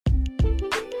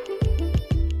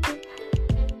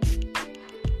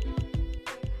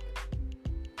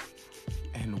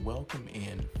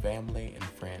family and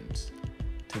friends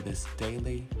to this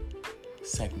daily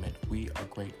segment we are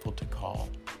grateful to call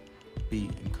Be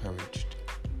Encouraged.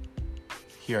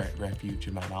 Here at Refuge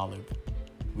in Mount Olive,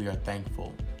 we are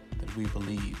thankful that we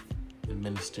believe in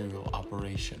ministerial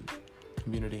operation,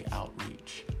 community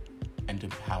outreach, and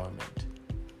empowerment.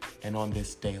 And on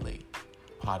this daily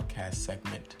podcast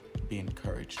segment, Be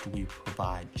Encouraged, we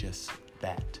provide just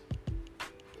that.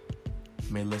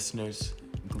 May listeners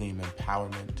glean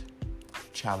empowerment,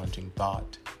 challenging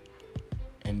thought,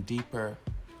 and deeper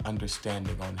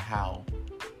understanding on how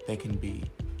they can be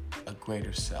a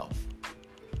greater self,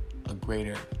 a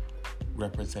greater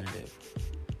representative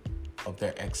of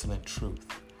their excellent truth.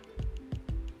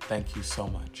 Thank you so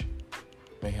much.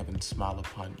 May heaven smile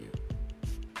upon you,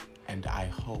 and I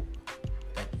hope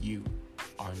that you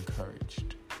are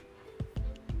encouraged.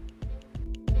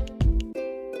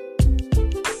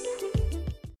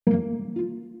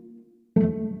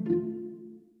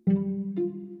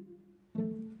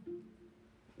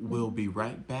 We'll be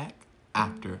right back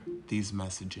after these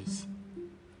messages.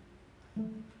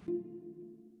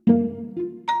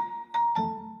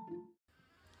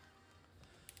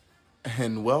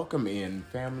 And welcome in,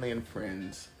 family and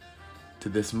friends, to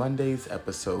this Monday's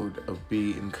episode of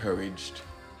Be Encouraged.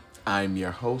 I'm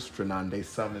your host, Renande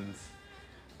Summons.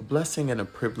 A blessing and a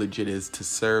privilege it is to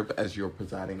serve as your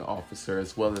presiding officer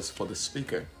as well as for the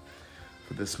speaker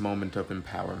for this moment of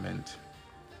empowerment.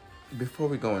 Before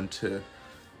we go into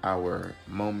our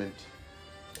moment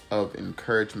of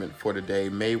encouragement for today,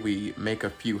 may we make a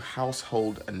few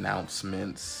household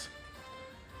announcements.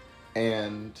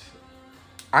 And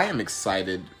I am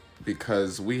excited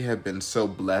because we have been so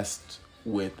blessed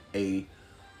with an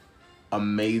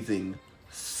amazing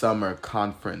summer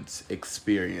conference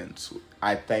experience.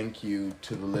 I thank you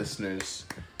to the listeners,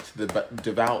 to the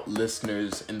devout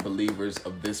listeners and believers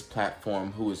of this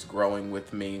platform who is growing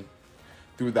with me.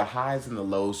 Through the highs and the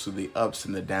lows, through the ups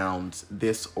and the downs,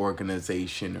 this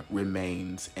organization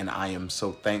remains. And I am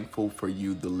so thankful for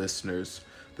you, the listeners,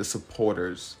 the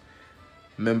supporters,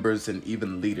 members, and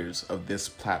even leaders of this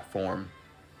platform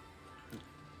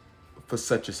for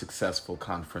such a successful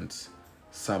conference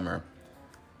summer.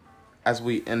 As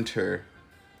we enter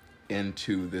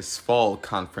into this fall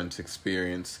conference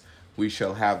experience, we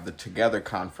shall have the Together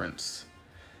Conference.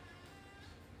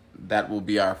 That will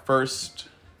be our first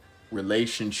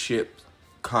relationship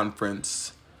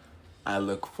conference. I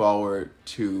look forward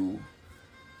to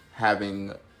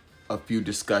having a few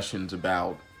discussions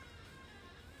about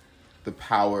the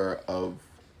power of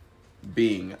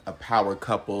being a power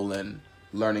couple and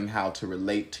learning how to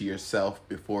relate to yourself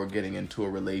before getting into a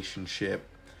relationship.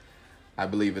 I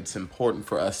believe it's important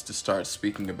for us to start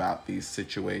speaking about these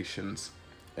situations,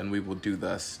 and we will do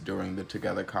thus during the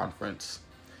Together Conference.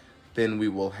 Then we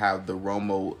will have the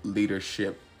Romo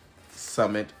Leadership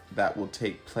Summit that will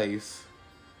take place.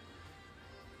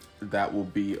 That will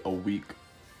be a week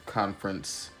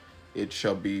conference. It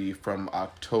shall be from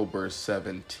October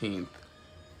 17th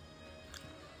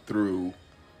through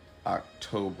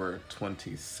October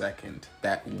 22nd,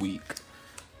 that week.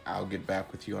 I'll get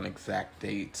back with you on exact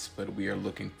dates, but we are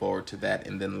looking forward to that.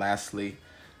 And then lastly,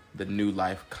 the New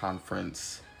Life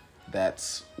Conference.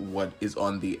 That's what is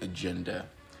on the agenda.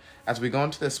 As we go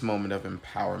into this moment of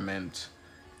empowerment,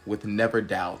 with never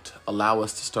doubt, allow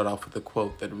us to start off with a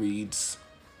quote that reads,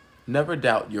 "Never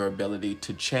doubt your ability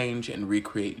to change and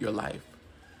recreate your life.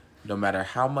 No matter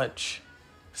how much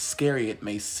scary it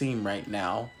may seem right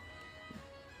now,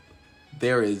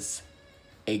 there is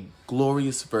a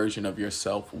glorious version of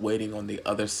yourself waiting on the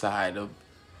other side of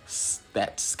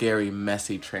that scary,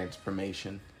 messy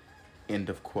transformation."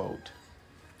 End of quote.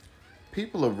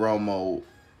 People of Romo,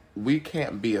 we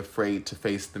can't be afraid to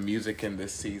face the music in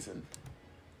this season.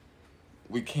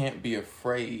 We can't be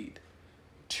afraid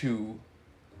to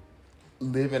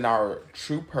live in our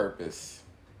true purpose.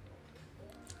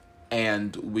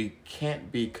 And we can't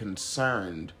be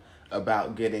concerned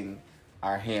about getting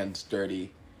our hands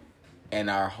dirty and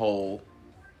our whole,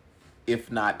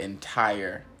 if not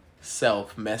entire,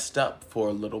 self messed up for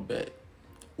a little bit.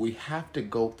 We have to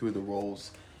go through the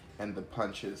rolls and the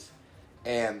punches.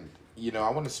 And, I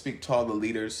want to speak to all the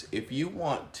leaders. If you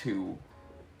want to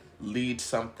lead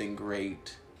something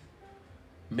great,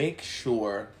 make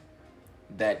sure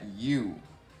that you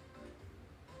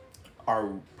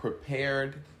are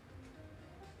prepared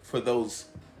for those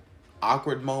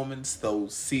awkward moments,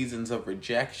 those seasons of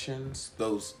rejections,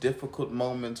 those difficult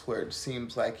moments where it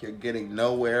seems like you're getting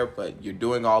nowhere, but you're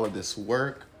doing all of this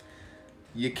work.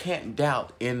 You can't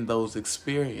doubt in those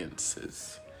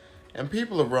experiences. And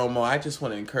people of Romo, I just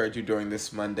want to encourage you during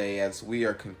this Monday as we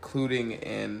are concluding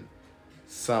in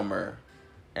summer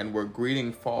and we're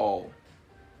greeting fall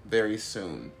very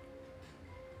soon.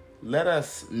 Let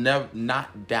us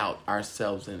not doubt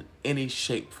ourselves in any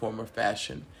shape, form, or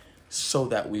fashion so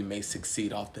that we may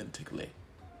succeed authentically.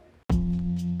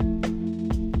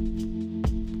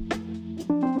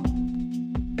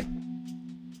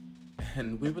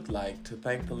 And we would like to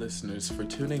thank the listeners for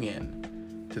tuning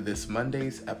in to this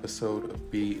Monday's episode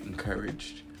of Be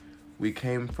Encouraged. We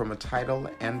came from a title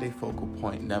and a focal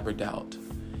point, Never Doubt.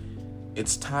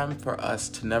 It's time for us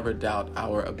to never doubt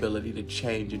our ability to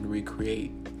change and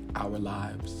recreate our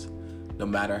lives. No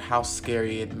matter how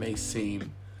scary it may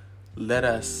seem, let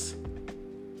us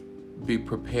be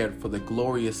prepared for the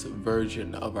glorious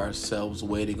version of ourselves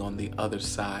waiting on the other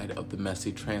side of the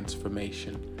messy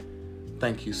transformation.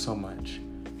 Thank you so much.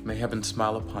 May heaven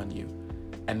smile upon you,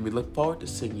 and we look forward to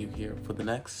seeing you here for the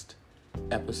next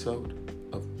episode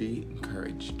of Be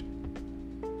Encouraged.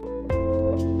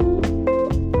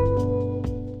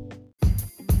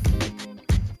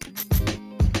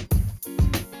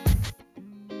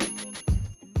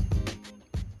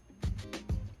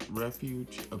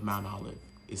 Refuge of Mount Olive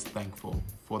is thankful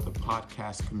for the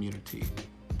podcast community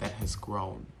that has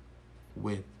grown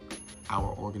with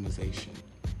our organization.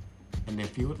 And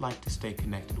if you would like to stay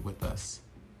connected with us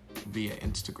via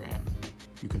Instagram,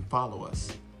 you can follow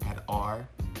us at r.o.m.o_.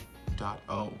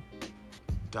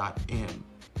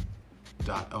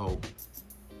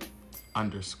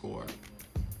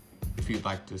 If you'd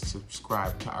like to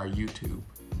subscribe to our YouTube,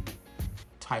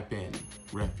 type in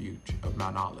Refuge of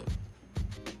Mount Olive.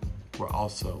 We're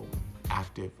also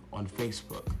active on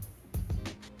Facebook,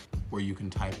 where you can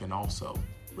type in also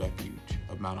Refuge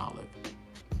of Mount Olive.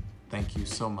 Thank you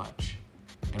so much,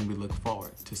 and we look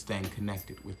forward to staying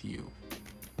connected with you.